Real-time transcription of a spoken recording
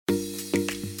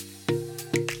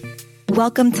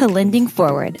Welcome to Lending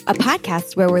Forward, a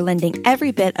podcast where we're lending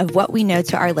every bit of what we know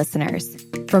to our listeners.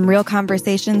 From real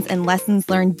conversations and lessons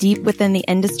learned deep within the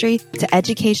industry to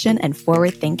education and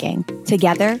forward thinking.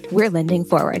 Together, we're lending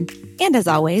forward. And as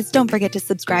always, don't forget to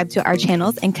subscribe to our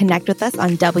channels and connect with us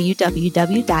on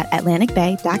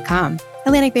www.atlanticbay.com.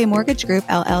 Atlantic Bay Mortgage Group,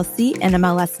 LLC,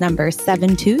 NMLS number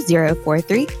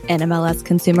 72043,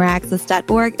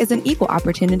 NMLSconsumeraccess.org is an equal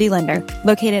opportunity lender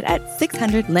located at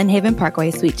 600 Lynn Haven Parkway,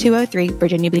 Suite 203,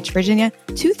 Virginia Beach, Virginia,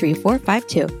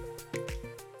 23452.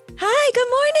 Hi, good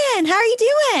morning. How are you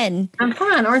doing? I'm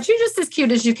fine. Aren't you just as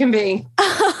cute as you can be?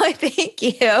 Oh, thank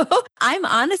you. I'm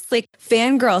honestly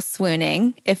fangirl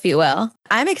swooning, if you will.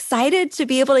 I'm excited to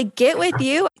be able to get with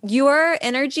you. Your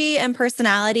energy and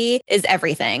personality is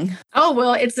everything. Oh,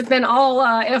 well, it's been all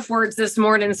F words this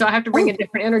morning, so I have to bring a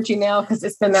different energy now because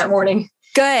it's been that morning.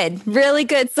 Good. Really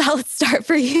good. Solid start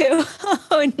for you.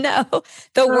 Oh, no.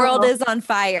 The world is on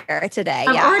fire today.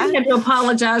 I've already had to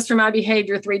apologize for my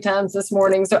behavior 3 times this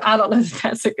morning, so I don't know if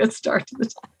that's a good start to the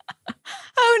day.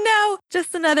 Oh, no.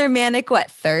 Just another manic,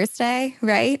 Thursday,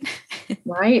 right?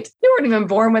 Right. You weren't even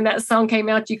born when that song came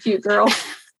out, you cute girl.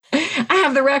 I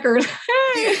have the record.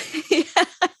 Yeah.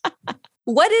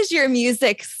 What is your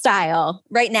music style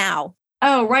right now?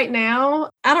 Oh, right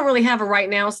now, I don't really have a right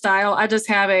now style. I just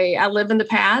have I live in the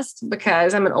past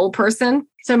because I'm an old person.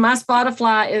 So my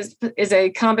Spotify is a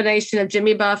combination of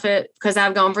Jimmy Buffett, because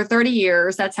I've gone for 30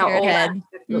 years. That's how old I've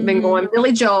been going.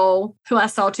 Billy Joel, who I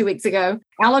saw 2 weeks ago.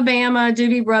 Alabama,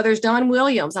 Doobie Brothers, Don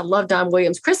Williams. I love Don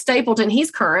Williams. Chris Stapleton,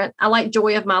 he's current. I like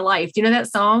Joy of My Life. Do you know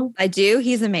that song? I do.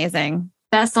 He's amazing.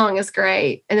 That song is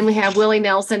great. And then we have Willie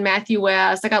Nelson, Matthew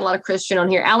West. I got a lot of Christian on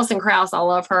here. Alison Krauss, I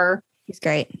love her. He's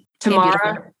great.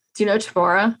 Tamara. Do you know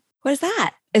Tamara? What is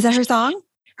that? Is that her song?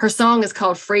 Her song is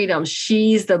called Freedom.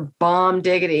 She's the bomb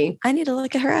diggity. I need to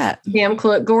look at her up. Damn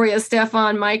Cook, Gloria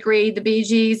Estefan, Mike Reed, the Bee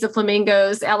Gees, the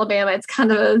Flamingos, Alabama. It's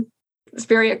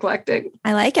very eclectic.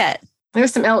 I like it.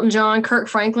 There's some Elton John, Kirk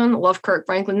Franklin. Love Kirk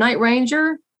Franklin. Night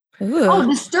Ranger. Ooh. Oh,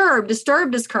 Disturbed.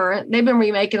 Disturbed is current. They've been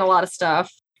remaking a lot of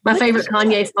stuff. My favorite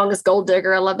Kanye song is Gold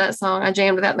Digger. I love that song. I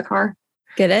jammed to that in the car.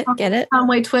 Get it?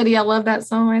 Conway Twitty. I love that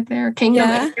song right there.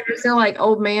 Kingdom. They're like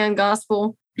old man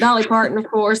gospel. Dolly Parton, of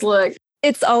course. Look.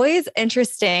 It's always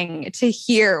interesting to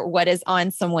hear what is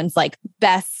on someone's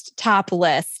best top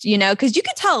list, because you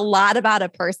can tell a lot about a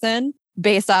person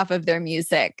based off of their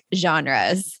music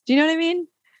genres. Do you know what I mean?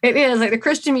 It is. The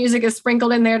Christian music is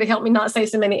sprinkled in there to help me not say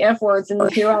so many F words,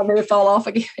 and here I'm going to fall off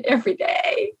again every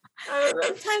day.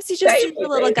 Sometimes you just need a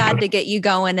little God to get you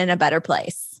going in a better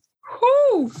place.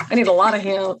 Whew, I need a lot of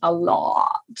him. A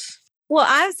lot. Well,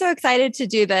 I'm so excited to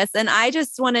do this. And I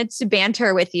just wanted to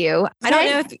banter with you. I don't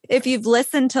know if you've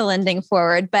listened to Lending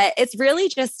Forward, but it's really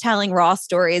just telling raw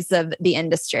stories of the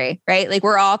industry, right?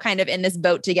 We're all kind of in this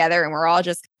boat together and we're all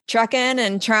just trucking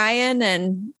and trying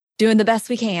and doing the best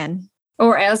we can.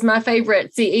 Or as my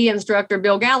favorite CE instructor,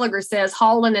 Bill Gallagher, says,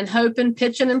 hauling and hoping,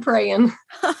 pitching and praying.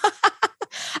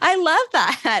 I love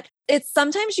that. It's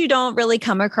sometimes you don't really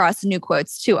come across new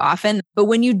quotes too often, but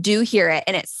when you do hear it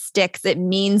and it sticks, it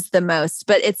means the most.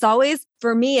 But it's always,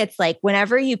 for me, it's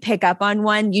whenever you pick up on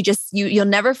one, you'll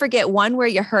never forget, 1, where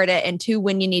you heard it, and 2,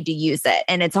 when you need to use it.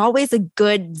 And it's always a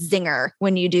good zinger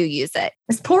when you do use it.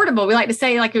 It's portable. We like to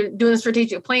say, you're doing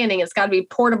strategic planning, it's got to be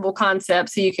portable concept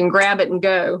so you can grab it and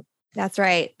go. That's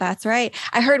right. That's right.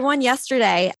 I heard one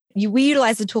yesterday. We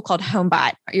utilize a tool called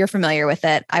HomeBot. You're familiar with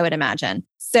it, I would imagine.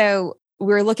 So we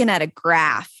were looking at a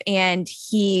graph, and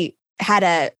he had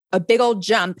a big old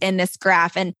jump in this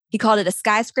graph, and he called it a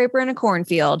skyscraper in a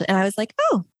cornfield. And I was like,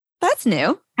 oh, that's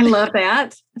new. I love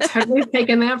that. Totally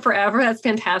taken that forever. That's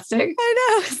fantastic. I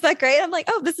know. Isn't that great? I'm like,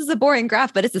 oh, this is a boring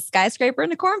graph, but it's a skyscraper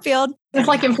in a cornfield. It's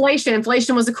like inflation.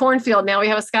 Inflation was a cornfield. Now we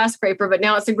have a skyscraper, but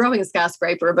now it's a growing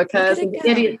skyscraper because the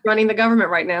idiot's running the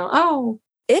government right now. Oh,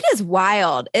 it is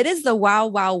wild. It is the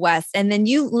wild, wild west. And then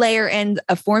you layer in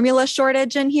a formula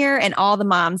shortage in here, and all the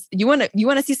moms, you want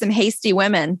to see some hasty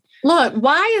women. Look,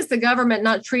 why is the government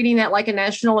not treating that like a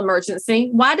national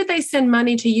emergency? Why did they send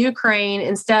money to Ukraine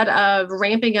instead of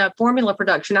ramping up formula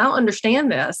production? I don't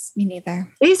understand this. Me neither.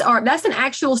 That's an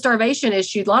actual starvation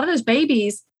issue. A lot of those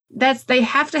babies, they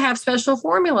have to have special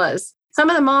formulas. Some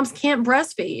of the moms can't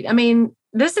breastfeed. I mean,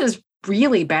 this is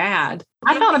really bad.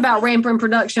 I thought about ramping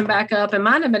production back up, and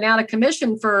mine have been out of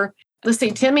commission for, let's see,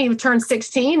 Timmy turned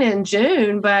 16 in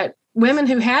June, but women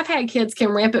who have had kids can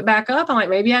ramp it back up. I'm like,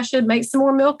 maybe I should make some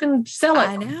more milk and sell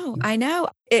it. I know.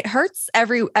 It hurts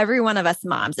every one of us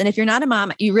moms. And if you're not a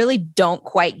mom, you really don't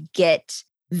quite get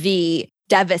the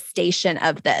devastation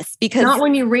of this, because not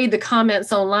when you read the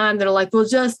comments online that are like, well,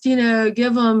 just, give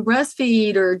them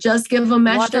breastfeed or just give them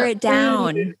water it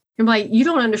down. I'm like, you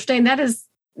don't understand. That is,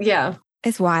 yeah.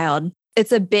 It's wild.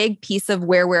 It's a big piece of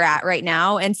where we're at right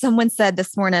now. And someone said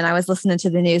this morning, I was listening to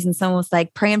the news and someone was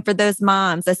like, praying for those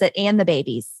moms. I said, and the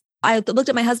babies. I looked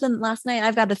at my husband last night.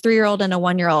 I've got a 3-year-old and a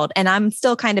 1-year-old, and I'm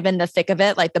still kind of in the thick of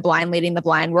it, like the blind leading the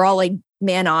blind. We're all like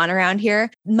man on around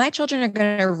here. My children are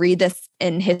going to read this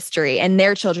in history and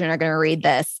their children are going to read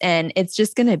this. And it's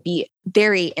just going to be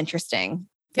very interesting.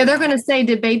 Yeah, they're going to say,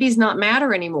 did babies not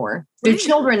matter anymore? Do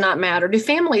children not matter? Do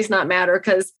families not matter?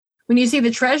 Because when you see the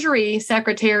Treasury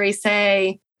Secretary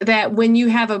say that when you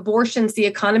have abortions, the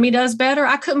economy does better,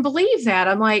 I couldn't believe that.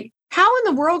 I'm like, how in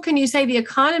the world can you say the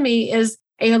economy is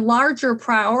a larger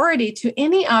priority to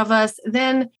any of us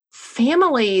than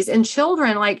families and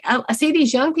children? Like I see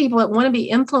these young people that want to be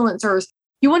influencers.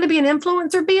 You want to be an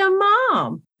influencer? Be a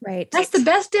mom. Right. That's the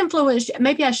best influence.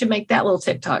 Maybe I should make that little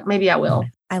TikTok. Maybe I will.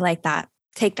 I like that.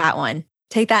 Take that one.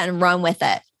 Take that and run with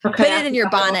it. Okay, put it in your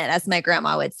bonnet, as my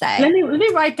grandma would say. Let me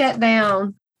write that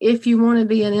down. If you want to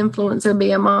be an influencer,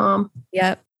 be a mom.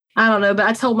 Yep. I don't know, but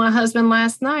I told my husband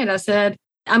last night, I said,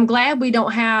 I'm glad we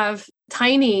don't have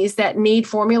tinies that need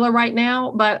formula right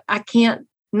now, but I can't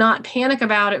not panic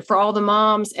about it for all the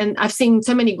moms. And I've seen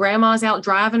so many grandmas out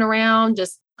driving around,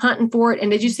 just hunting for it.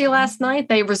 And did you see last night,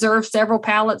 they reserved several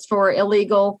pallets for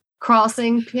illegal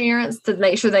crossing parents to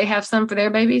make sure they have some for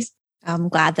their babies? I'm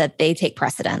glad that they take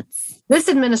precedence. This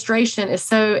administration is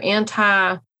so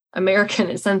anti-American.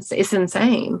 It's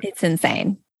insane. It's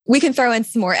insane. We can throw in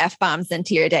some more F-bombs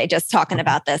into your day just talking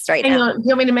about this right now. You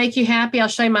want me to make you happy? I'll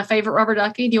show you my favorite rubber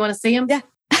ducky. Do you want to see him? Yeah.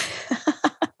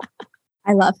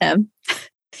 I love him.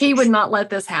 He would not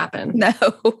let this happen.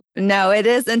 No, it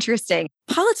is interesting.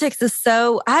 Politics is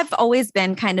I've always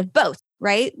been kind of both,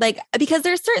 right? Like, because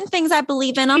there's certain things I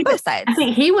believe in on both sides. I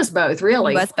think he was both,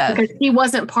 really. He was both. Because he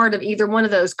wasn't part of either one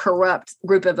of those corrupt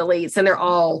group of elites, and they're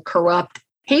all corrupt.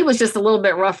 He was just a little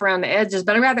bit rough around the edges,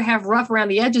 but I'd rather have rough around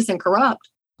the edges than corrupt.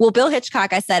 Well, Bill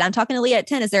Hitchcock, I said, I'm talking to Leigh at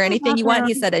 10. Is there anything you want?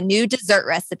 He said, a new dessert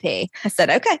recipe. I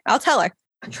said, okay, I'll tell her.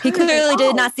 He clearly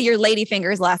did not see your lady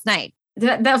fingers last night.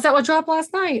 Was that what dropped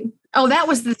last night? Oh, that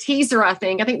was the teaser, I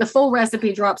think. I think the full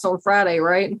recipe drops on Friday,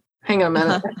 right? Hang on a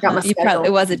minute. I got my schedule.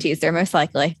 It was a teaser, most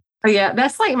likely. Oh, yeah.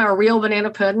 That's like my real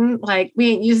banana pudding. Like, we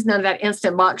ain't using none of that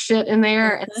instant box shit in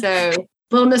there. And so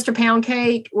little Mr. Pound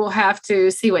Cake will have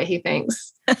to see what he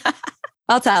thinks.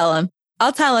 I'll tell him.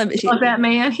 Love that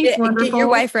man. He's wonderful. Get your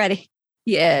wife ready.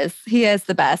 He is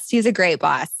the best. He's a great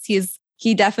boss. He's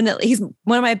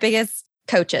one of my biggest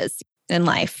coaches in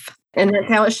life. And that's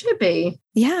how it should be.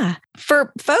 Yeah.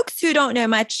 For folks who don't know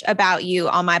much about you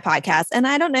on my podcast, and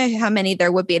I don't know how many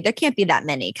there would be, there can't be that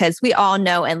many because we all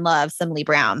know and love some Leigh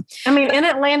Brown. I mean, in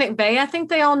Atlantic Bay, I think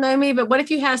they all know me, but what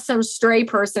if you have some stray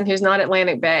person who's not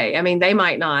Atlantic Bay? I mean, they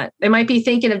might not. They might be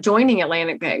thinking of joining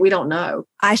Atlantic Bay. We don't know.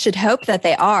 I should hope that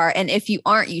they are. And if you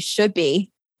aren't, you should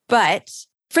be. But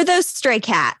for those stray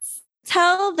cats,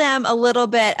 tell them a little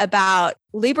bit about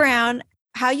Leigh Brown,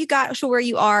 how you got to where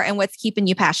you are and what's keeping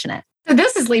you passionate. So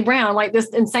this is Leigh Brown, like this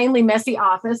insanely messy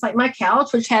office, like my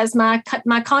couch, which has my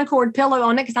Concord pillow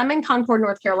on it because I'm in Concord,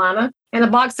 North Carolina, and a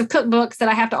box of cookbooks that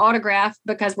I have to autograph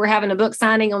because we're having a book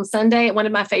signing on Sunday at one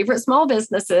of my favorite small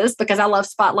businesses because I love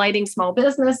spotlighting small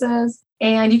businesses.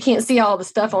 And you can't see all the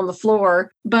stuff on the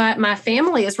floor, but my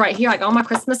family is right here. Like all my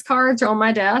Christmas cards are on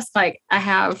my desk. Like I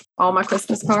have all my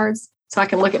Christmas cards so I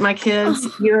can look at my kids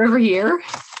year over year.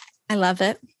 I love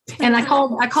it. And I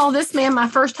call this man my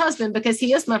first husband because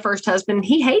he is my first husband.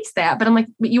 He hates that, but I'm like,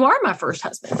 but you are my first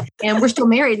husband and we're still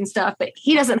married and stuff, but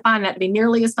he doesn't find that to be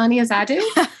nearly as funny as I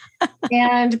do.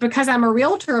 And because I'm a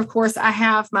realtor, of course, I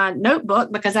have my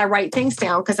notebook because I write things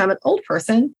down because I'm an old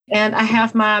person. And I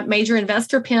have my major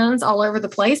investor pins all over the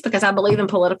place because I believe in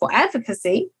political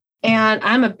advocacy. And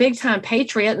I'm a big time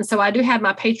patriot. And so I do have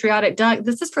my patriotic duck.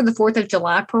 This is for the 4th of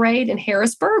July parade in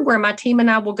Harrisburg, where my team and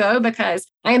I will go because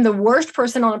I am the worst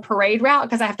person on a parade route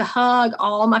because I have to hug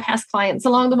all my past clients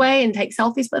along the way and take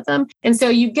selfies with them. And so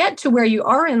you get to where you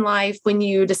are in life when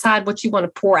you decide what you want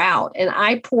to pour out. And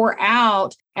I pour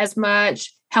out as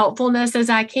much helpfulness as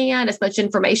I can, as much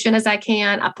information as I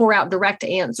can. I pour out direct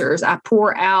answers. I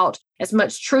pour out as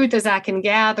much truth as I can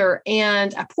gather.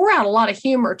 And I pour out a lot of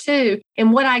humor too.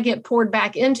 And what I get poured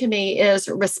back into me is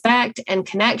respect and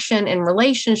connection and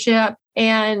relationship.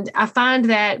 And I find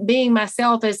that being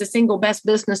myself is the single best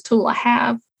business tool I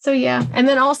have. So yeah. And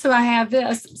then also I have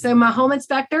this. So my home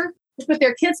inspector is what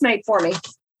their kids made for me.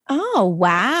 Oh,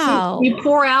 wow. You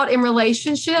pour out in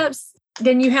relationships.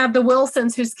 Then you have the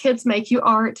Wilsons whose kids make you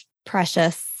art.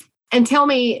 Precious. and tell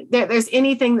me that there's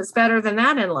anything that's better than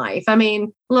that in life. I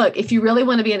mean, look, if you really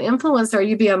want to be an influencer,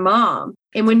 you be a mom.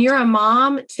 And when you're a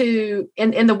mom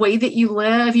in the way that you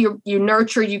live, you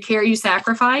nurture, you care, you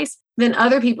sacrifice, then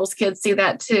other people's kids see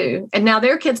that too. And now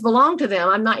their kids belong to them.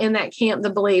 I'm not in that camp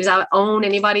that believes I own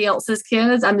anybody else's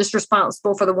kids. I'm just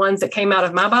responsible for the ones that came out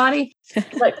of my body.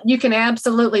 But you can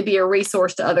absolutely be a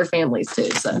resource to other families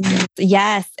too. So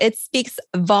yes, it speaks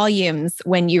volumes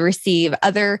when you receive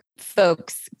other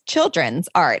folks' children's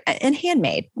art and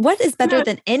handmade. What is better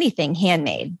than anything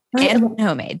handmade and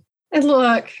homemade? And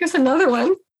look, here's another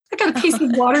one. I got a piece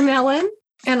of watermelon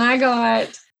and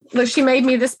she made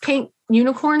me this pink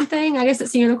unicorn thing. I guess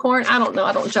it's a unicorn. I don't know.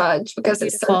 I don't judge because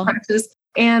it's so practice.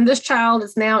 And this child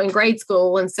is now in grade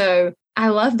school. And so I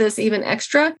love this even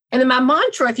extra. And then my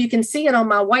mantra, if you can see it on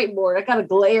my whiteboard, I got a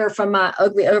glare from my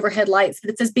ugly overhead lights, but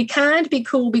it says, be kind, be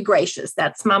cool, be gracious.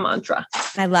 That's my mantra.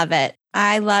 I love it.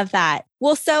 I love that.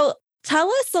 Well, so tell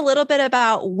us a little bit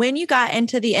about when you got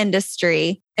into the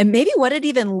industry and maybe what it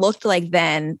even looked like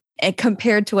then and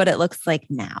compared to what it looks like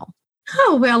now.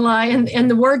 Oh, well, in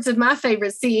the words of my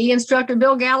favorite CE instructor,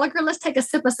 Bill Gallagher, let's take a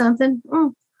sip of something.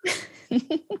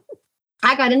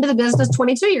 I got into the business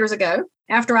 22 years ago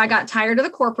after I got tired of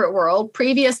the corporate world.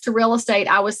 Previous to real estate,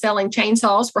 I was selling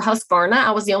chainsaws for Husqvarna.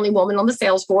 I was the only woman on the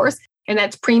sales force, and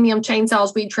that's premium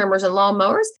chainsaws, weed trimmers, and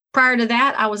lawnmowers. Prior to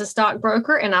that, I was a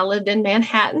stockbroker, and I lived in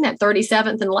Manhattan at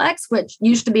 37th and Lex, which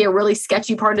used to be a really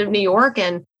sketchy part of New York.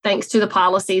 And thanks to the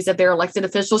policies of their elected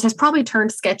officials, has probably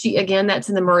turned sketchy again. That's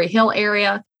in the Murray Hill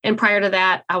area. And prior to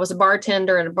that, I was a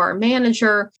bartender and a bar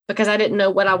manager because I didn't know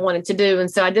what I wanted to do. And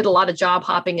so I did a lot of job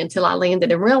hopping until I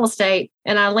landed in real estate.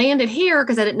 And I landed here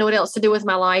because I didn't know what else to do with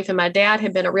my life. And my dad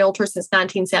had been a realtor since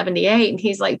 1978. And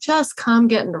he's like, just come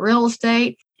get into real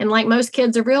estate. And like most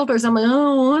kids are realtors, I'm like,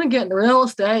 oh, I want to get into real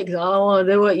estate because I don't want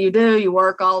to do what you do. You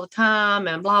work all the time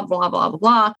and blah, blah, blah, blah,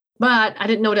 blah. But I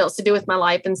didn't know what else to do with my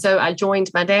life. And so I joined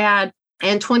my dad.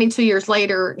 And 22 years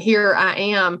later, here I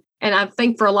am. And I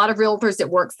think for a lot of realtors,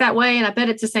 it works that way. And I bet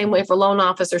it's the same way for loan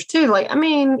officers too. Like, I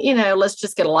mean, let's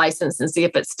just get a license and see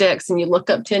if it sticks. And you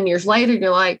look up 10 years later, and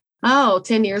you're like, oh,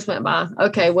 10 years went by.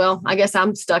 Okay, well, I guess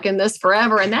I'm stuck in this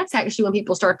forever. And that's actually when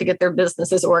people start to get their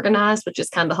businesses organized, which is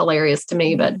kind of hilarious to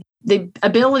me. But the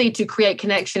ability to create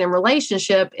connection and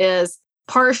relationship is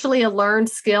partially a learned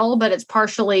skill, but it's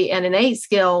partially an innate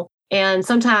skill. And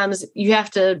sometimes you have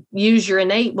to use your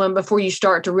innate one before you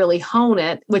start to really hone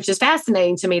it, which is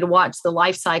fascinating to me to watch the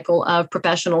life cycle of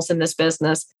professionals in this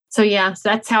business. So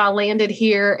that's how I landed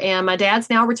here. And my dad's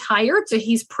now retired. So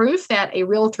he's proof that a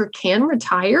realtor can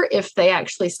retire if they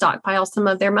actually stockpile some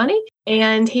of their money.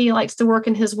 And he likes to work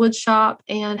in his wood shop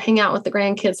and hang out with the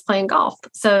grandkids playing golf.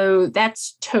 So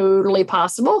that's totally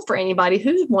possible for anybody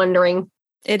who's wondering.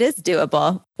 It is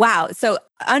doable. Wow. So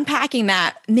unpacking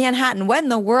that, Manhattan, what in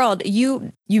the world?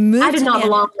 You moved I did not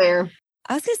belong there.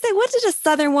 I was going to say, what did a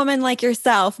Southern woman like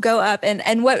yourself go up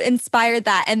and what inspired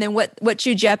that? And then what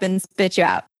chewed you up and spit you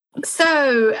out?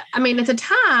 So, I mean, at the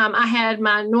time I had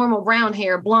my normal brown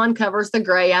hair. Blonde covers the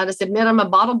gray. I just admit I'm a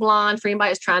bottle blonde for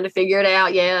anybody who's trying to figure it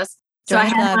out. Yes. So I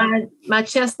had my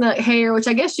chestnut hair, which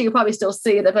I guess you could probably still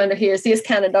see it up under here. See, it's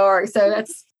kind of dark. So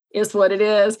is what it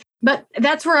is. But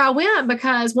that's where I went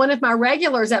because one of my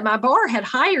regulars at my bar had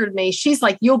hired me. She's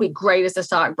like, you'll be great as a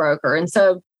stockbroker. And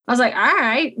so I was like, all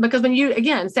right, because when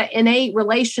it's that innate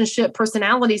relationship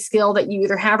personality skill that you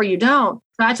either have or you don't.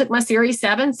 So I took my Series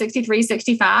 7, 63,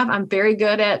 65. I'm very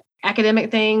good at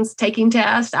academic things, taking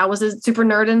tests. I was a super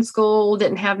nerd in school,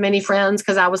 didn't have many friends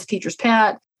because I was a teacher's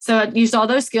pet. So I used all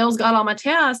those skills, got all my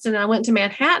tests, and I went to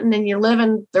Manhattan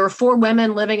and there were 4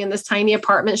 women living in this tiny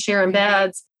apartment sharing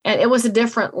beds. And it was a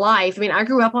different life. I mean, I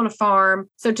grew up on a farm.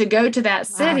 So to go to that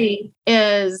city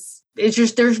it's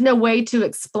just, there's no way to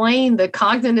explain the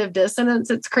cognitive dissonance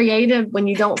it's created when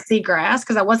you don't see grass,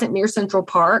 because I wasn't near Central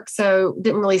Park. So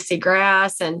didn't really see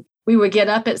grass. And we would get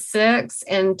up at 6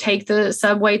 and take the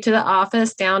subway to the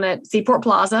office down at Seaport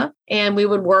Plaza. And we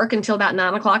would work until about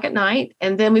 9 o'clock at night.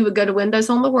 And then we would go to Windows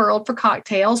on the World for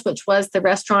cocktails, which was the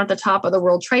restaurant at the top of the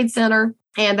World Trade Center.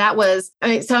 And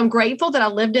so I'm grateful that I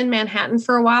lived in Manhattan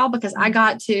for a while because I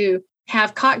got to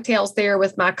have cocktails there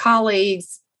with my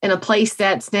colleagues in a place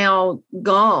that's now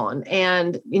gone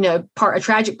and, a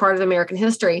tragic part of American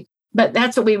history. But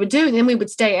that's what we would do. And then we would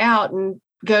stay out and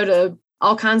go to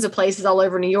all kinds of places all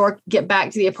over New York, get back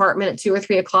to the apartment at 2 or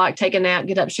 3 o'clock, take a nap,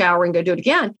 get up, shower, and go do it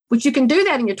again, which you can do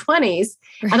that in your 20s.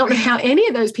 I don't know how any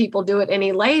of those people do it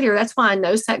any later. That's why I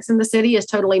know Sex in the City is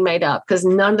totally made up because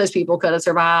none of those people could have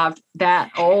survived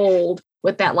that old.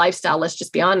 with that lifestyle. Let's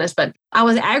just be honest. But I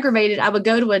was aggravated. I would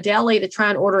go to a deli to try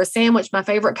and order a sandwich. My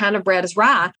favorite kind of bread is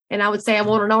rye. And I would say, I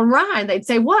want it on rye. And they'd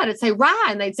say, what? I'd say rye.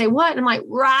 And they'd say, what? And I'm like,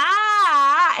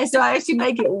 rye. And so I actually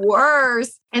make it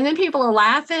worse. And then people are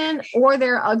laughing or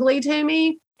they're ugly to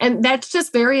me. And that's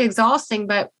just very exhausting.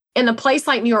 But in a place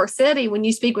like New York City, when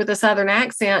you speak with a Southern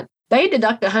accent, they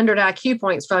deduct 100 IQ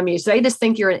points from you. So they just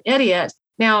think you're an idiot.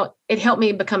 Now, it helped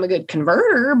me become a good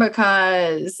converter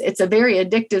because it's a very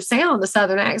addictive sound, the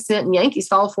Southern accent, and Yankees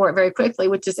fall for it very quickly,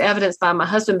 which is evidenced by my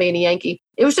husband being a Yankee.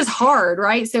 It was just hard,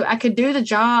 right? So I could do the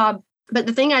job. But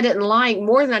the thing I didn't like,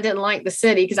 more than I didn't like the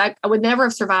city, because I would never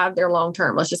have survived there long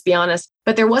term, let's just be honest.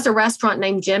 But there was a restaurant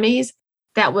named Jimmy's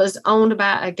that was owned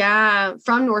by a guy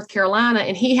from North Carolina,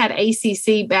 and he had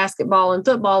ACC basketball and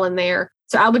football in there.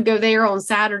 So I would go there on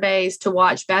Saturdays to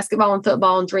watch basketball and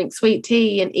football and drink sweet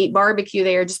tea and eat barbecue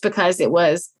there just because it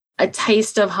was a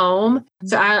taste of home.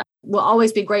 So I will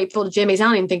always be grateful to Jimmy's. I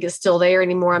don't even think it's still there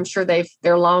anymore. I'm sure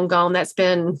they're long gone. That's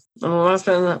been more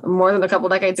than a couple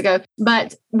of decades ago.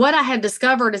 But what I had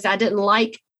discovered is I didn't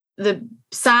like the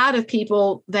side of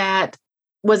people that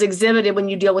was exhibited when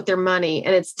you deal with their money.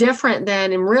 And it's different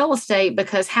than in real estate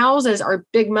because houses are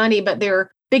big money, but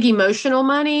they're big emotional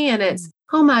money. And it's,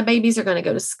 oh, my babies are going to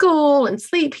go to school and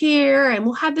sleep here. And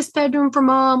we'll have this bedroom for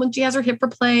mom when she has her hip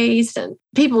replaced. And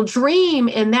people dream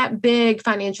in that big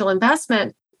financial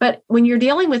investment. But when you're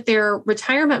dealing with their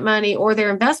retirement money or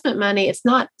their investment money, it's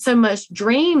not so much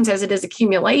dreams as it is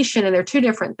accumulation. And they're two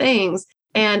different things.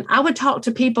 And I would talk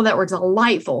to people that were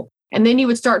delightful. And then you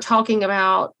would start talking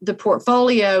about the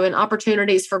portfolio and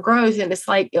opportunities for growth. And it's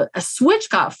like a switch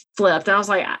got flipped. And I was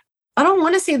like, I don't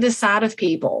want to see this side of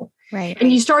people. Right.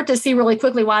 And you start to see really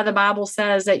quickly why the Bible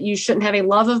says that you shouldn't have a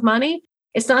love of money.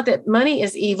 It's not that money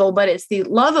is evil, but it's the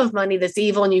love of money that's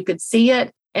evil. And you could see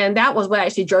it. And that was what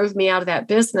actually drove me out of that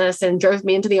business and drove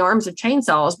me into the arms of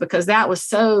chainsaws because that was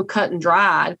so cut and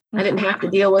dried. I didn't have to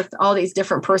deal with all these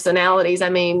different personalities. I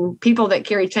mean, people that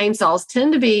carry chainsaws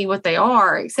tend to be what they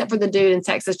are, except for the dude in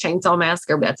Texas Chainsaw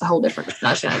Massacre. But that's a whole different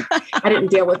discussion. I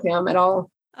didn't deal with him at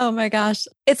all. Oh my gosh.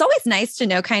 It's always nice to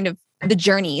know kind of the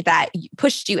journey that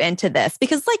pushed you into this.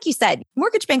 Because like you said,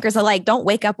 mortgage bankers are like, don't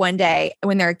wake up one day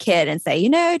when they're a kid and say,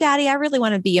 Daddy, I really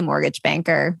want to be a mortgage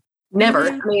banker. Never.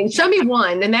 I mean, show me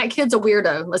one. And that kid's a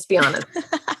weirdo. Let's be honest.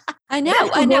 I know.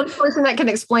 One person that can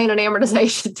explain an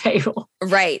amortization table.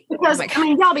 Right. Because,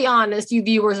 y'all be honest, you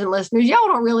viewers and listeners, y'all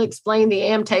don't really explain the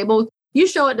AM table. You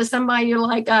show it to somebody, you're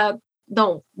like,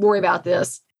 don't worry about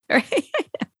this. Right.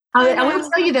 I want to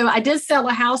tell you, though, I did sell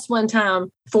a house one time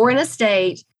for an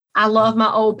estate. I love my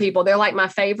old people. They're like my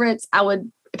favorites.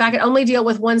 If I could only deal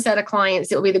with one set of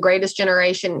clients, it would be the greatest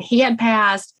generation. He had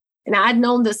passed, and I'd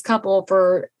known this couple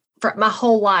for my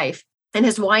whole life. And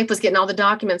his wife was getting all the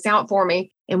documents out for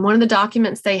me. And one of the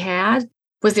documents they had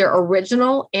was their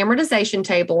original amortization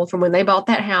table from when they bought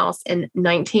that house in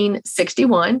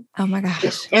 1961. Oh my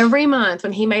gosh. Every month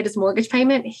when he made his mortgage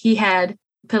payment, he had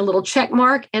put a little check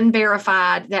mark and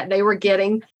verified that they were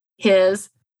getting his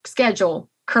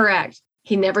schedule correct.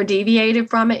 He never deviated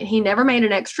from it. He never made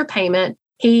an extra payment.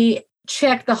 He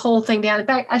checked the whole thing down. In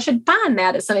fact, I should find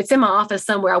that. It's in my office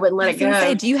somewhere. I wouldn't let it go.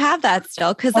 Say, do you have that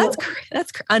still? Because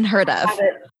that's unheard of.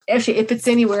 If it's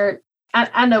anywhere,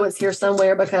 I know it's here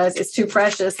somewhere because it's too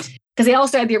precious. Because he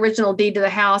also had the original deed to the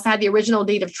house. I had the original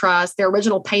deed of trust. Their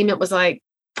original payment was like,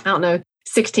 I don't know,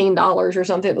 $16 or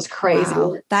something. It was crazy.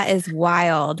 Wow, that is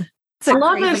wild. I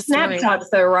love those snapshots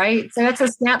though, right? So that's a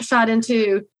snapshot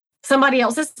into somebody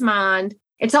else's mind.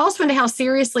 It's also into how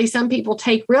seriously some people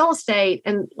take real estate.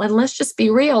 And let's just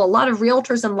be real. A lot of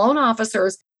realtors and loan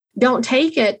officers don't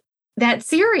take it that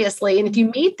seriously. And if you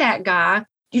meet that guy,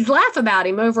 you'd laugh about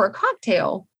him over a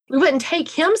cocktail. We wouldn't take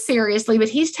him seriously, but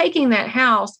he's taking that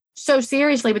house so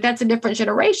seriously. But that's a different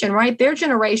generation, right? Their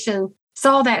generation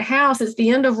saw that house as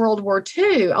the end of World War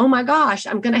II. Oh my gosh,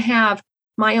 I'm going to have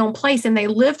my own place. And they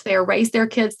lived there, raised their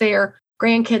kids there,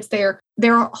 grandkids there.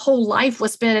 Their whole life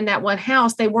was spent in that one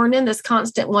house. They weren't in this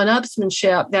constant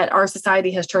one-upsmanship that our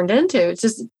society has turned into.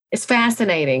 It's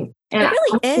fascinating. And it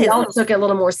really is. We all took it a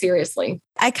little more seriously.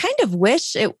 I kind of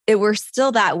wish it were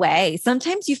still that way.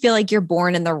 Sometimes you feel like you're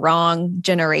born in the wrong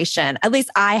generation. At least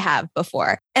I have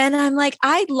before. And I'm like,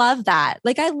 I love that.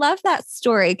 Like, I love that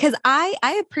story because I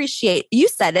appreciate, you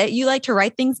said it, you like to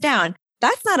write things down.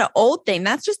 That's not an old thing.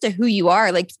 That's just who you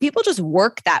are. Like, people just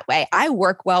work that way. I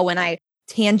work well when I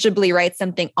tangibly write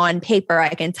something on paper.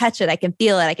 I can touch it. I can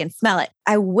feel it. I can smell it.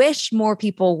 I wish more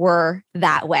people were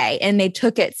that way and they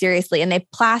took it seriously and they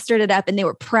plastered it up and they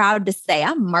were proud to say,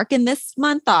 I'm marking this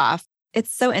month off.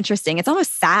 It's so interesting. It's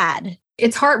almost sad.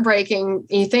 it's heartbreaking.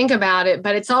 You think about it,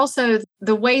 but it's also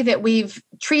the way that we've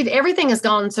treated everything has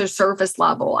gone so surface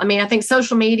level. I mean, I think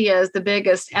social media is the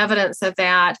biggest evidence of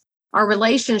that. Our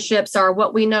relationships are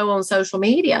what we know on social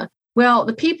media. Well,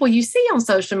 the people you see on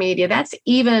social media, that's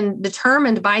even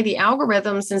determined by the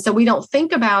algorithms. And so we don't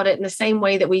think about it in the same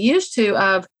way that we used to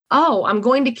of, oh, I'm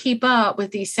going to keep up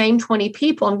with these same 20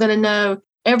 people. I'm going to know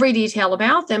every detail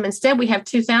about them. Instead, we have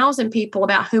 2,000 people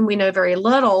about whom we know very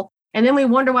little. And then we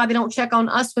wonder why they don't check on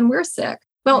us when we're sick.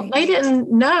 Well, They didn't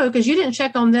know because you didn't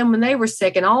check on them when they were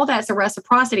sick. And all that's a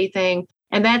reciprocity thing.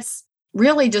 And that's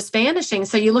really just vanishing.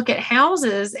 So you look at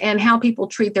houses and how people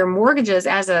treat their mortgages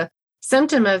as a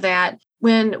symptom of that.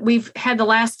 When we've had the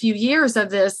last few years of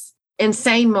this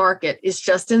insane market, is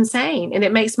just insane. And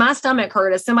it makes my stomach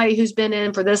hurt as somebody who's been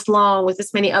in for this long with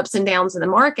this many ups and downs in the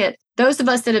market. Those of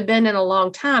us that have been in a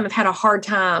long time have had a hard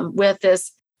time with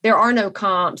this. There are no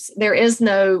comps. There is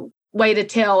no way to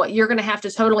tell. You're going to have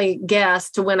to totally guess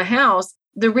to win a house.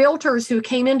 The realtors who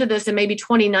came into this in maybe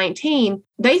 2019,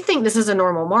 they think this is a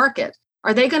normal market.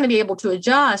 Are they going to be able to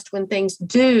adjust when things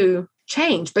do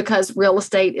change? Because real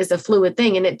estate is a fluid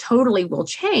thing and it totally will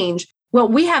change. Well,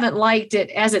 we haven't liked it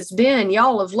as it's been.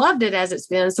 Y'all have loved it as it's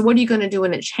been. So what are you going to do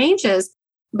when it changes?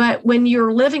 But when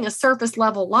you're living a surface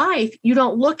level life, you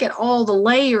don't look at all the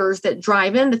layers that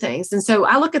drive into things. And so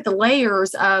I look at the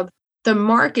layers of the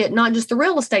market, not just the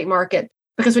real estate market,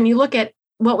 because when you look at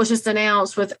what was just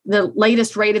announced with the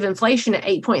latest rate of inflation at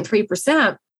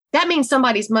 8.3%, that means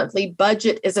somebody's monthly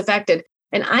budget is affected.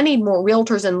 And I need more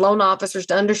realtors and loan officers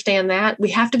to understand that.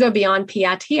 We have to go beyond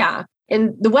PITI.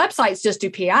 And the websites just do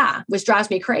PI, which drives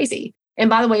me crazy. And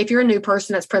by the way, if you're a new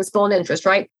person, that's principal and interest,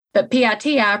 right? But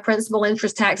PITI, principal,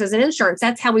 interest, taxes, and insurance,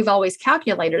 that's how we've always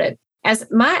calculated it. As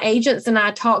my agents and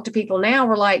I talk to people now,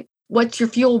 we're like, what's your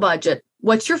fuel budget?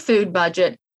 What's your food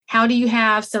budget? How do you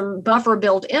have some buffer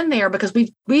built in there? Because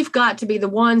we've got to be the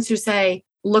ones who say,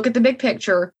 look at the big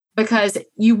picture, because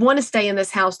you want to stay in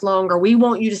this house longer. We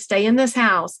want you to stay in this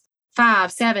house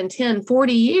 5, 7, 10,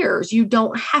 40 years. You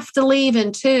don't have to leave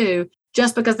in 2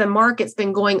 just because the market's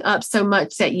been going up so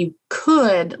much that you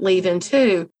could leave in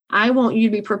 2. I want you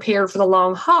to be prepared for the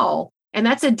long haul. And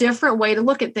that's a different way to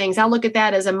look at things. I look at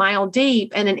that as a mile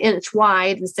deep and an inch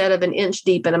wide instead of an inch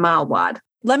deep and a mile wide.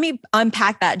 Let me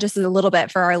unpack that just a little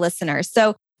bit for our listeners.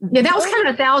 So yeah, that was kind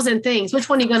of 1,000 things. Which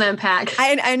one are you going to unpack?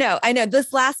 I know.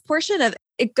 This last portion of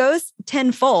it goes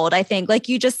tenfold, I think. Like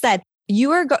you just said,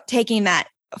 you are taking that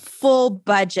full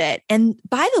budget. And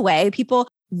by the way, people,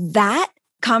 that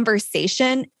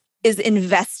conversation is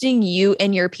investing you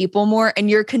and your people more, and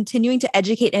you're continuing to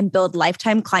educate and build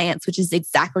lifetime clients, which is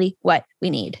exactly what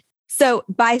we need. So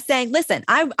by saying, listen,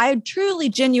 I truly,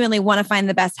 genuinely want to find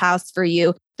the best house for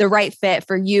you, the right fit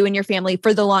for you and your family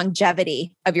for the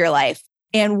longevity of your life.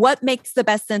 And what makes the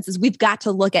best sense is we've got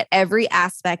to look at every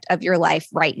aspect of your life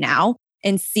right now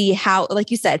and see how,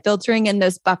 like you said, filtering in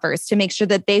those buffers to make sure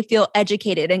that they feel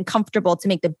educated and comfortable to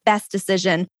make the best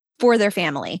decision for their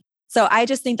family. So I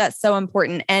just think that's so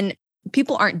important. And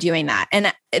people aren't doing that.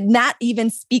 And that even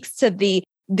speaks to the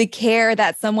care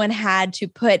that someone had to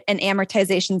put an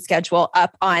amortization schedule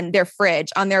up on their fridge,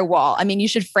 on their wall. I mean, you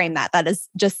should frame that. That is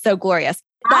just so glorious.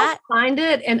 I'll find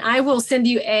it and I will send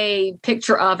you a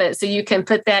picture of it so you can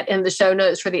put that in the show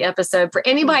notes for the episode. For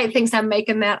anybody that thinks I'm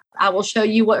making that, I will show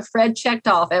you what Fred checked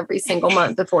off every single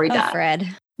month before he died.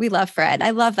 Fred. We love Fred.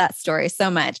 I love that story so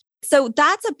much. So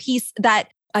that's a piece that,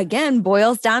 again,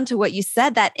 boils down to what you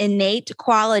said, that innate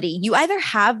quality. You either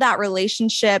have that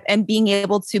relationship and being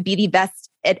able to be the best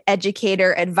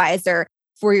educator, advisor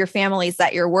for your families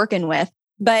that you're working with.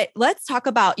 But let's talk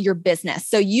about your business.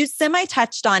 So you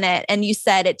semi-touched on it and you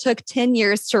said it took 10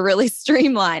 years to really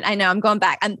streamline. I know I'm going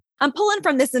back. I'm pulling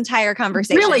from this entire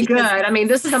conversation. Really good. I mean,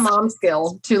 this is a mom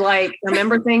skill to like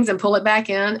remember things and pull it back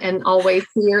in and always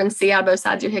hear and see how both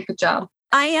sides of your head. Good job.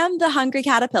 I am the hungry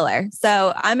caterpillar.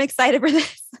 So I'm excited for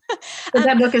this.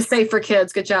 That book is safe for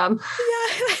kids. Good job.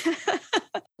 Yeah.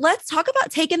 Let's talk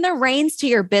about taking the reins to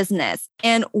your business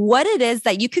and what it is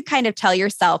that you could kind of tell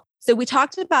yourself. So we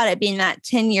talked about it being that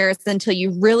 10 years until you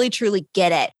really, truly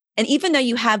get it. And even though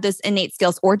you have those innate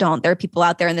skills or don't, there are people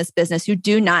out there in this business who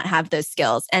do not have those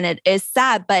skills. And it is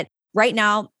sad. But right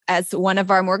now, as one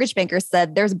of our mortgage bankers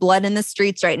said, there's blood in the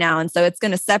streets right now. And so it's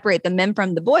going to separate the men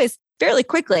from the boys fairly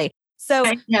quickly. So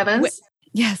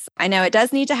yes, I know it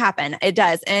does need to happen. It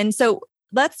does. And so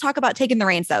let's talk about taking the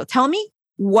reins though. Tell me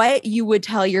what you would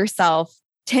tell yourself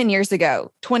 10 years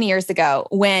ago, 20 years ago,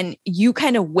 when you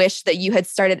kind of wish that you had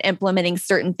started implementing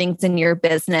certain things in your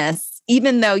business,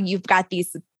 even though you've got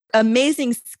these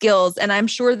amazing skills. And I'm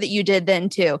sure that you did then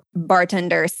too.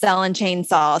 Bartender, selling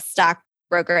chainsaws,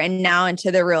 stockbroker and now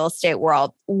into the real estate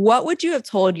world, what would you have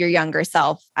told your younger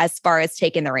self as far as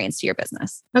taking the reins to your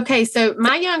business? Okay. So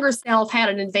my younger self had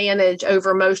an advantage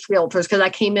over most realtors because I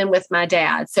came in with my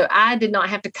dad. So I did not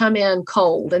have to come in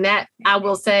cold. And that I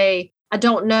will say, I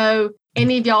don't know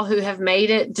any of y'all who have made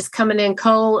it just coming in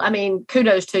cold. I mean,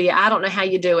 kudos to you. I don't know how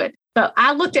you do it. But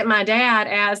I looked at my dad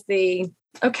as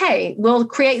okay, we'll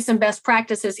create some best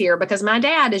practices here because my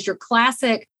dad is your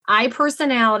classic I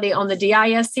personality on the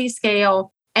DISC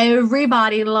scale.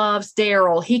 Everybody loves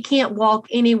Daryl. He can't walk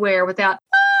anywhere without,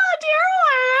 Daryl,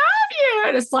 I love you.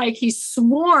 And it's like he's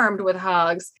swarmed with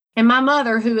hugs. And my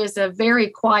mother, who is a very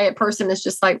quiet person, is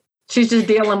just like, she's just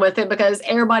dealing with it because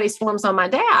everybody swarms on my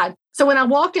dad. So when I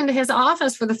walked into his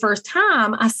office for the first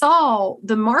time, I saw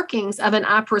the markings of an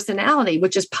I personality,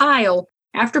 which is pile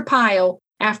after pile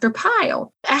after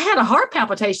pile. I had a heart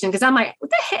palpitation because I'm like, what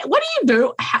the heck? What do you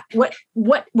do?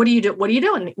 What do you do? What are you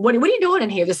doing? What are you doing in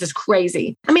here? This is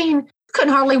crazy. I mean,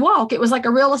 couldn't hardly walk. It was like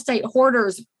a real estate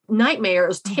hoarder's nightmare. It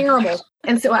was terrible.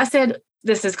 And so I said,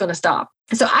 this is going to stop.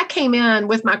 So I came in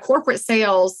with my corporate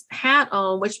sales hat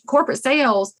on, which corporate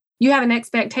sales, you have an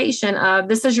expectation of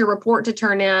this is your report to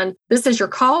turn in. This is your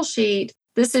call sheet.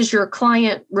 This is your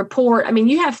client report. I mean,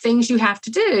 you have things you have to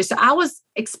do. So I was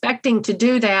expecting to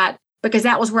do that because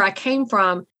that was where I came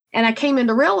from. And I came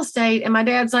into real estate and my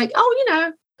dad's like,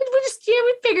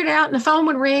 we figured it out. And the phone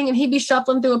would ring and he'd be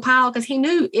shuffling through a pile because he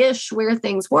knew ish where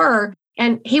things were.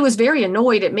 And he was very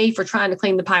annoyed at me for trying to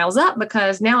clean the piles up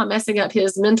because now I'm messing up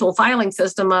his mental filing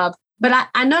system but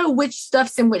I know which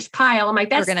stuff's in which pile. I'm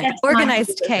like, that's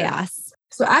organized chaos.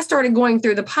 So I started going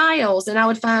through the piles and I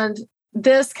would find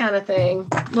this kind of thing,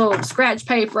 little scratch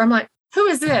paper. I'm like, who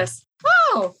is this?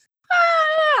 Yeah,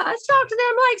 I talked to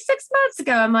them like 6 months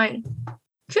ago. I'm like,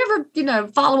 did you ever,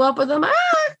 follow up with them? I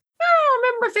don't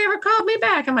remember if they ever called me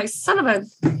back. I'm like, son of a.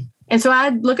 And so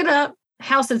I'd look it up,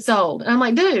 house had sold. And I'm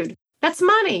like, dude, that's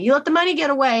money. You let the money get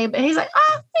away. But he's like,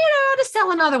 I'll just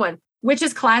sell another one, which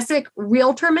is classic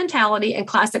realtor mentality and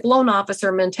classic loan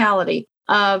officer mentality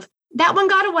of that one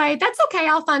got away. That's okay.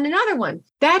 I'll find another one.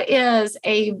 That is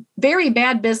a very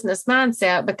bad business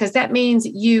mindset because that means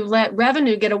you let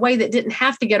revenue get away that didn't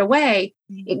have to get away.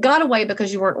 It got away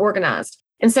because you weren't organized.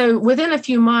 And so within a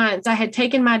few months, I had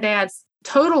taken my dad's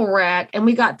total wreck and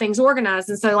we got things organized.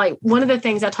 And so like one of the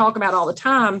things I talk about all the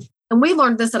time, and we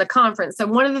learned this at a conference. So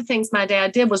one of the things my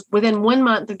dad did was within 1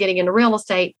 month of getting into real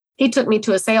estate, he took me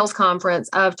to a sales conference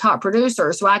of top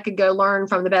producers so I could go learn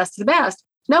from the best of the best.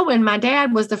 Knowing my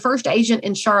dad was the first agent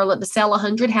in Charlotte to sell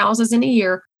 100 houses in a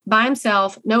year by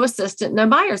himself, no assistant, no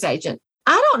buyer's agent.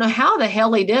 I don't know how the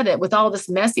hell he did it with all this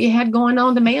mess he had going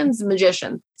on. The man's a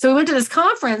magician. So we went to this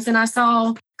conference and I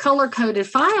saw color-coded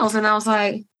files and I was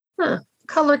like,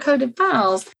 color-coded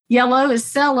files. Yellow is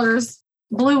sellers,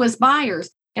 blue is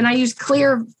buyers. And I used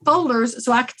clear folders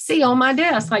so I could see on my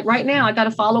desk. Like right now, I got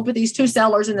to follow up with these 2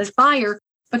 sellers and this buyer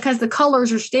because the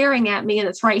colors are staring at me and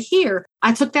it's right here.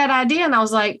 I took that idea and I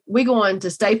was like, we going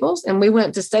to Staples. And we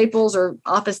went to Staples or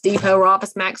Office Depot or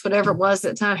Office Max, whatever it was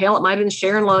at the time. Hell, it might have been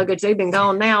sharing luggage. They've been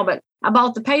gone now. But I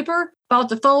bought the paper, bought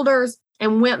the folders,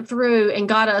 and went through and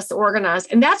got us organized.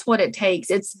 And that's what it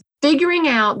takes. It's figuring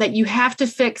out that you have to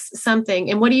fix something.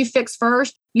 And what do you fix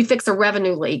first? You fix a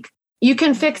revenue leak. You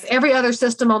can fix every other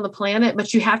system on the planet,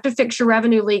 but you have to fix your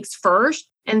revenue leaks first.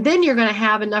 And then you're going to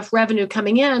have enough revenue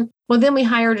coming in. Well, then we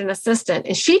hired an assistant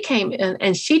and she came in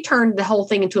and she turned the whole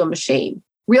thing into a machine.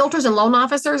 Realtors and loan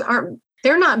officers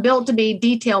they're not built to be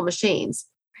detail machines.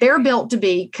 They're built to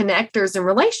be connectors and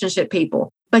relationship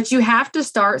people, but you have to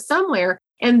start somewhere.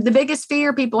 And the biggest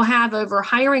fear people have over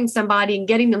hiring somebody and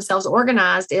getting themselves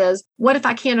organized is, what if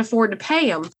I can't afford to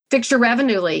pay them? Fix your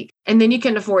revenue leak, and then you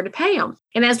can afford to pay them.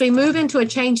 And as we move into a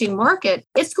changing market,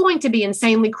 it's going to be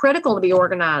insanely critical to be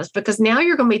organized because now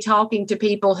you're going to be talking to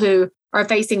people who are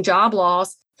facing job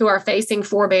loss, who are facing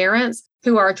forbearance,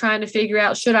 who are trying to figure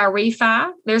out, should I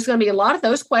refi? There's going to be a lot of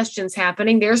those questions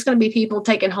happening. There's going to be people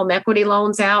taking home equity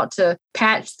loans out to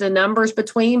patch the numbers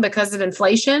between because of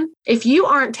inflation. If you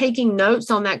aren't taking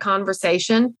notes on that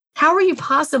conversation, how are you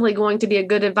possibly going to be a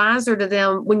good advisor to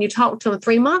them when you talk to them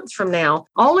 3 months from now?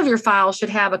 All of your files should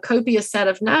have a copious set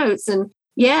of notes. And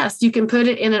yes, you can put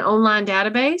it in an online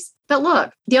database. But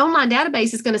look, the online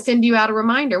database is going to send you out a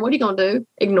reminder. What are you going to do?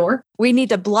 Ignore. We need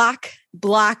to block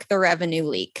the revenue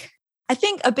leak. I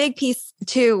think a big piece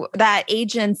too that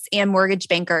agents and mortgage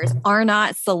bankers are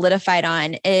not solidified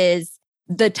on is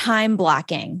the time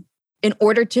blocking. In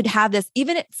order to have this,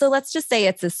 so let's just say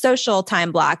it's a social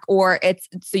time block, or it's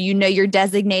so your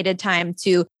designated time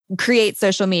to create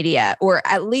social media or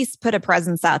at least put a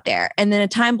presence out there, and then a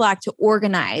time block to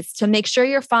organize, to make sure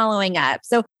you're following up.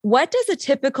 So what does a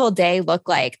typical day look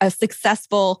like? A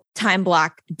successful time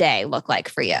block day look like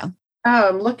for you?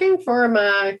 I'm looking for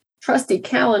my trusty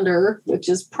calendar, which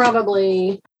is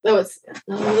probably,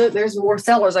 there's more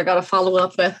sellers I got to follow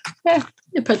up with.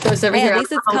 You put those over here. At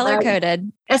least it's color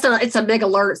coded. It's a big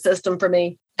alert system for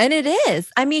me. And it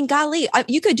is. I mean, golly,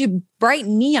 you could do bright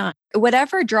neon,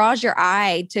 whatever draws your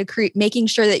eye to making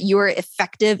sure that you are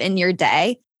effective in your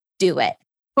day, do it.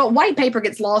 Well, white paper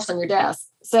gets lost on your desk.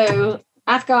 So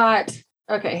I've got,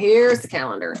 okay, here's the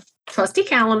calendar. Trusty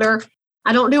calendar.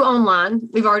 I don't do online.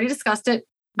 We've already discussed it.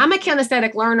 I'm a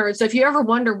kinesthetic learner. So if you ever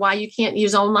wonder why you can't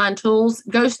use online tools,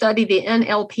 go study the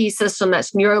NLP system.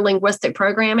 That's neuro-linguistic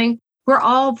programming. We're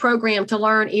all programmed to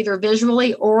learn either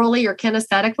visually, orally, or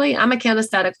kinesthetically. I'm a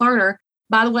kinesthetic learner.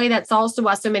 By the way, that's also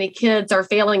why so many kids are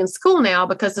failing in school now,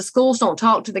 because the schools don't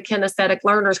talk to the kinesthetic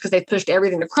learners because they've pushed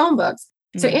everything to Chromebooks.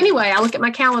 So anyway, I look at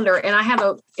my calendar and I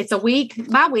have it's a week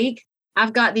by week.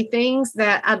 I've got the things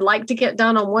that I'd like to get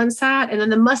done on one side, and then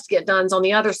the must get dones on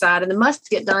the other side. And the must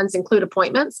get dones include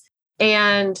appointments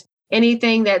and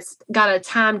anything that's got a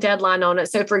time deadline on it.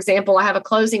 So for example, I have a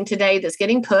closing today that's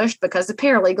getting pushed because the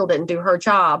paralegal didn't do her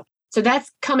job. So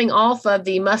that's coming off of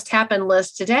the must happen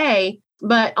list today.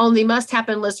 But on the must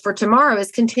happen list for tomorrow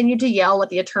is continue to yell at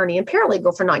the attorney and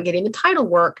paralegal for not getting the title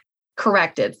work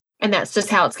corrected. And that's just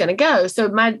how it's going to go. So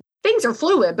my things are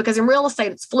fluid, because in real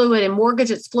estate, it's fluid. In mortgage,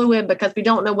 it's fluid because we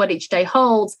don't know what each day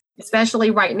holds,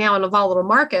 especially right now in a volatile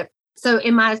market. So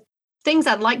in my things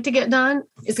I'd like to get done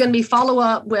is going to be follow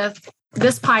up with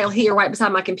this pile here right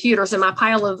beside my computer. So my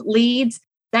pile of leads,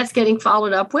 that's getting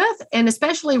followed up with. And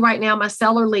especially right now, my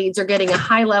seller leads are getting a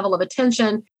high level of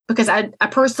attention because I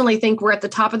personally think we're at the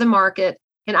top of the market,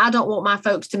 and I don't want my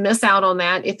folks to miss out on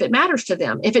that if it matters to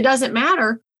them. If it doesn't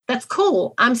matter, that's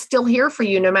cool. I'm still here for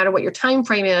you no matter what your time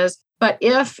frame is. But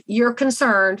if you're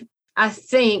concerned, I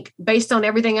think based on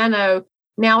everything I know,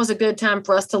 now is a good time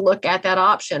for us to look at that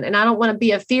option. And I don't want to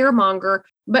be a fear monger,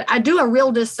 but I do a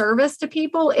real disservice to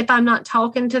people if I'm not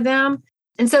talking to them.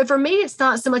 And so for me, it's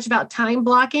not so much about time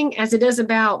blocking as it is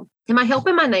about, am I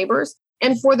helping my neighbors?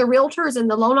 And for the realtors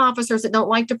and the loan officers that don't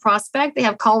like to prospect, they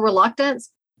have call reluctance.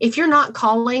 If you're not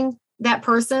calling that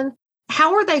person,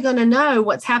 how are they going to know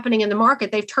what's happening in the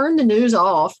market? They've turned the news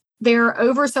off. They're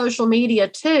over social media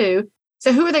too.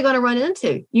 So who are they going to run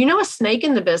into? You know, a snake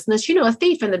in the business, you know, a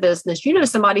thief in the business, you know,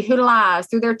 somebody who lies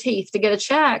through their teeth to get a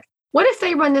check. What if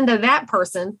they run into that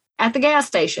person at the gas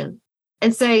station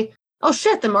and say, oh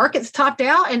shit, the market's topped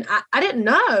out and I didn't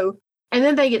know. And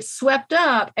then they get swept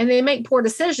up and they make poor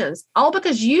decisions, all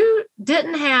because you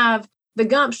didn't have the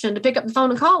gumption to pick up the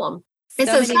phone and call them. And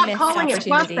so stop calling it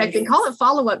prospecting, call it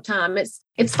follow-up time.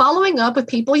 It's following up with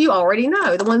people you already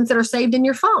know, the ones that are saved in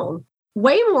your phone,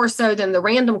 way more so than the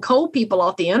random cold people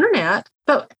off the internet.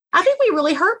 But I think we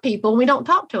really hurt people when we don't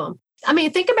talk to them. I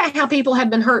mean, think about how people have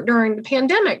been hurt during the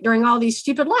pandemic, during all these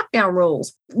stupid lockdown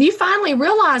rules. You finally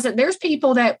realize that there's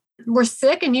people that were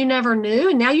sick and you never knew,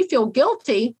 and now you feel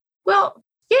guilty. Well,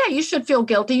 yeah, you should feel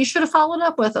guilty. You should have followed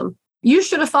up with them. You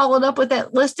should have followed up with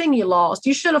that listing you lost.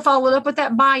 You should have followed up with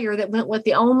that buyer that went with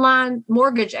the online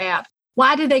mortgage app.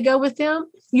 Why did they go with them?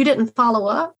 You didn't follow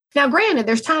up. Now, granted,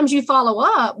 there's times you follow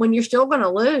up when you're still going to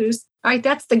lose. All right,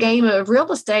 that's the game of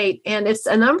real estate, and it's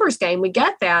a numbers game. We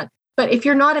get that. But if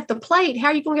you're not at the plate, how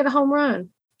are you going to get a home run?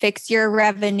 Fix your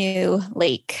revenue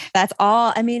leak. That's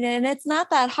all. I mean, and it's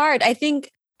not that hard. I think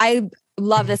I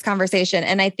love this conversation,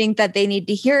 and I think that they need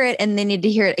to hear it, and they need to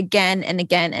hear it again and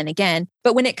again and again.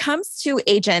 But when it comes to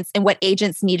agents and what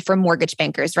agents need from mortgage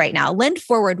bankers right now, Lend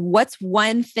Forward, what's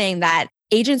one thing that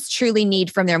agents truly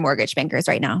need from their mortgage bankers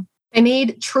right now? They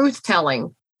need truth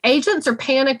telling. Agents are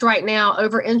panicked right now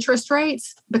over interest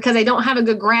rates because they don't have a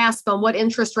good grasp on what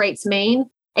interest rates mean.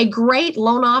 A great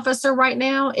loan officer right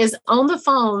now is on the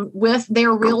phone with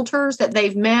their realtors that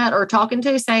they've met or talking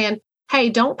to saying, hey,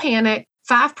 don't panic.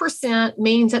 5%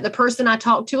 means that the person I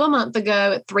talked to a month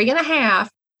ago at 3.5%,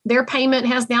 their payment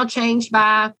has now changed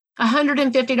by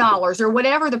 $150 or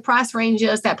whatever the price range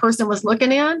is that person was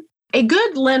looking in. A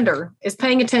good lender is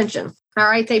paying attention. All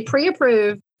right. They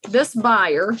pre-approved this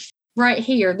buyer right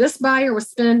here. This buyer was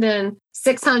spending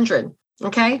 $600.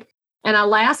 Okay. And I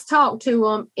last talked to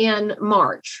them in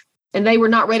March, and they were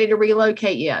not ready to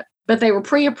relocate yet, but they were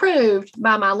pre-approved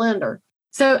by my lender.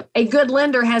 So a good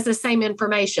lender has the same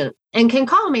information and can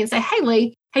call me and say, hey,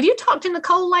 Leigh, have you talked to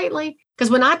Nicole lately? Because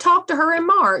when I talked to her in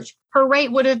March, her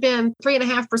rate would have been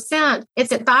 3.5%.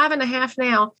 It's at 5.5%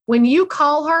 now. When you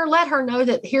call her, let her know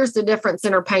that here's the difference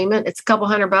in her payment. It's a couple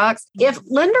 $100. If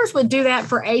lenders would do that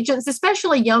for agents,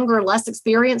 especially younger, less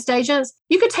experienced agents,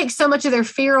 you could take so much of their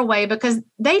fear away because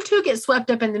they too get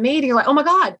swept up in the media. You're like, oh my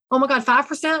God,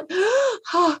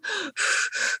 5%.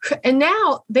 And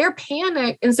now they're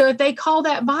panicked. And so if they call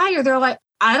that buyer, they're like,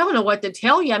 I don't know what to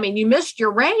tell you. I mean, you missed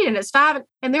your rate and it's 5,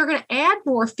 and they're going to add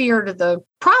more fear to the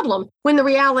problem when the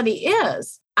reality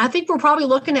is, I think we're probably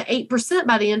looking at 8%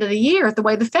 by the end of the year at the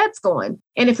way the Fed's going.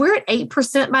 And if we're at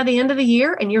 8% by the end of the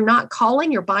year and you're not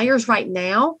calling your buyers right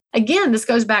now, again, this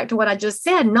goes back to what I just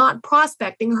said, not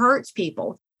prospecting hurts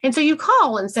people. And so you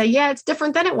call and say, yeah, it's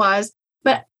different than it was.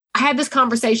 But I had this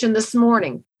conversation this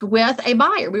morning with a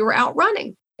buyer. We were out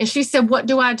running. And she said, what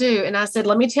do I do? And I said,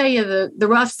 let me tell you the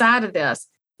rough side of this.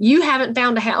 You haven't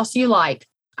found a house you like.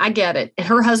 I get it. And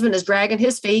her husband is dragging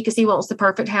his feet because he wants the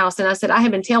perfect house. And I said, I have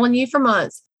been telling you for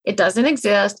months, it doesn't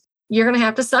exist. You're going to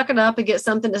have to suck it up and get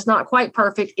something that's not quite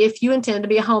perfect if you intend to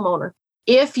be a homeowner.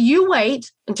 If you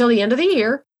wait until the end of the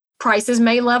year, prices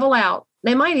may level out.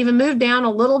 They might even move down a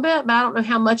little bit, but I don't know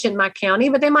how much in my county,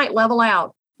 but they might level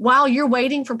out. While you're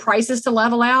waiting for prices to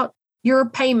level out, your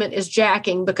payment is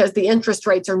jacking because the interest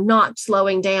rates are not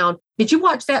slowing down. Did you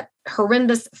watch that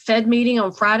horrendous Fed meeting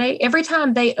on Friday? Every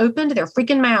time they opened their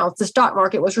freaking mouths, the stock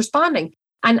market was responding.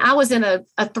 And I was in a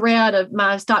thread of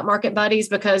my stock market buddies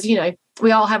because, you know,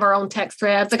 we all have our own text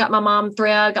threads. I got my mom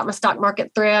thread, got my stock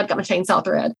market thread, got my chainsaw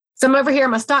thread. So I'm over here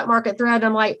in my stock market thread. And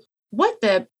I'm like, what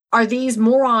the are these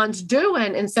morons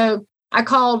doing? And so I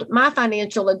called my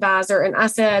financial advisor and I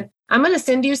said, I'm going to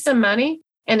send you some money.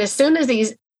 And as soon as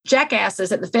these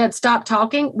jackasses at the Fed stop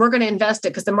talking, we're going to invest it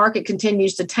because the market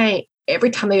continues to tank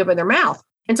every time they open their mouth.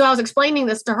 And so I was explaining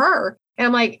this to her and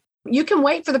I'm like, you can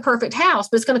wait for the perfect house,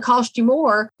 but it's going to cost you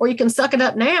more, or you can suck it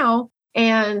up now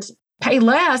and pay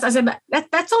less. I said,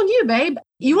 that's on you, babe.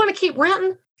 You want to keep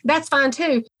renting? That's fine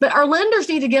too. But our lenders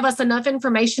need to give us enough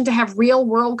information to have real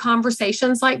world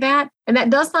conversations like that. And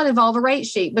that does not involve a rate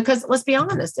sheet because let's be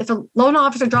honest, if a loan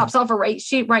officer drops off a rate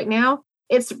sheet right now,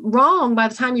 it's wrong by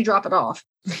the time you drop it off.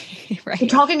 Right. You're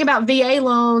talking about VA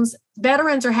loans.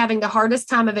 Veterans are having the hardest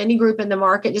time of any group in the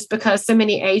market just because so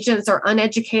many agents are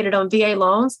uneducated on VA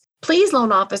loans. Please,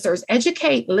 loan officers,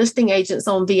 educate listing agents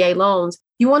on VA loans.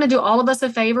 You want to do all of us a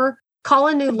favor? Call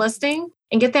a new listing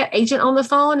and get that agent on the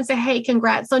phone and say, hey,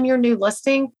 congrats on your new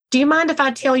listing. Do you mind if I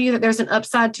tell you that there's an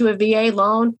upside to a VA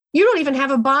loan? You don't even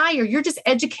have a buyer. You're just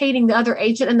educating the other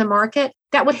agent in the market.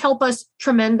 That would help us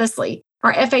tremendously.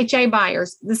 Our FHA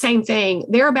buyers, the same thing.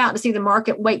 They're about to see the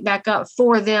market wake back up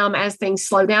for them as things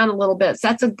slow down a little bit. So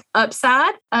that's an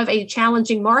upside of a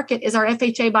challenging market is our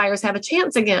FHA buyers have a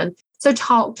chance again. So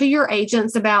talk to your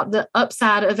agents about the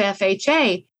upside of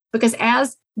FHA because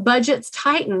as budgets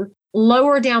tighten,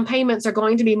 lower down payments are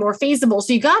going to be more feasible.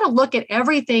 So you got to look at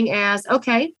everything as,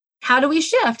 okay, how do we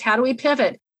shift? How do we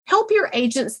pivot? Help your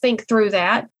agents think through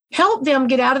that. Help them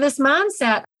get out of this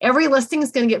mindset. Every listing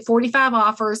is going to get 45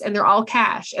 offers and they're all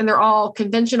cash and they're all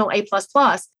conventional A++.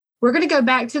 We're going to go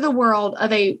back to the world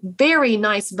of a very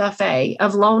nice buffet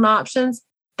of loan options.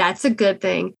 That's a good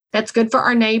thing. That's good for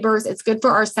our neighbors. It's good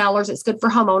for our sellers. It's good for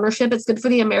home ownership. It's good for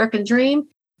the American dream.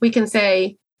 We can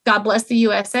say, God bless the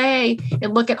USA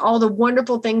and look at all the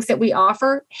wonderful things that we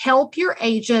offer. Help your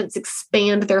agents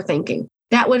expand their thinking.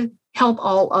 That would help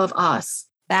all of us.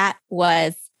 That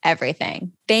was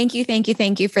everything. Thank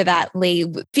you for that, Leigh.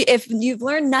 If you've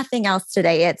learned nothing else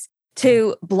today, it's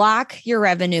to block your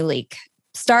revenue leak.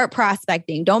 Start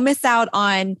prospecting. Don't miss out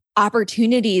on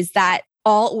opportunities that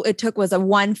all it took was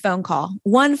one phone call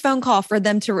for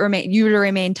them to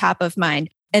remain top of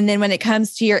mind. And then when it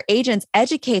comes to your agents,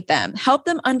 educate them, help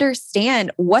them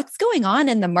understand what's going on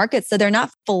in the market so they're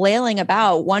not flailing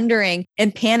about, wondering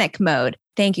in panic mode.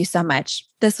 Thank you so much.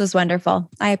 This was wonderful.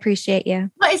 I appreciate you.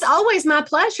 Well, it's always my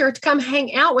pleasure to come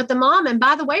hang out with the mom. And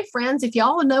by the way, friends, if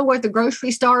y'all know where the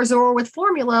grocery stores are with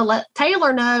formula, let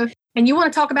Taylor know. And you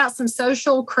want to talk about some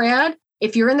social cred?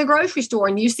 If you're in the grocery store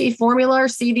and you see formula,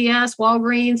 CVS,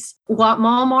 Walgreens,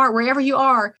 Walmart, wherever you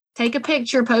are, take a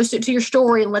picture, post it to your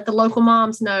story and let the local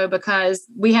moms know because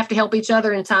we have to help each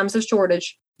other in times of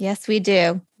shortage. Yes, we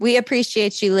do. We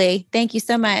appreciate you, Leigh. Thank you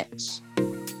so much.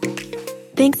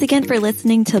 Thanks again for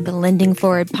listening to the Lending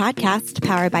Forward podcast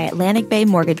powered by Atlantic Bay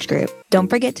Mortgage Group. Don't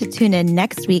forget to tune in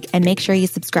next week and make sure you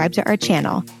subscribe to our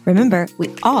channel. Remember, we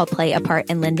all play a part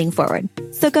in lending forward.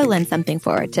 So go lend something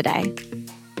forward today.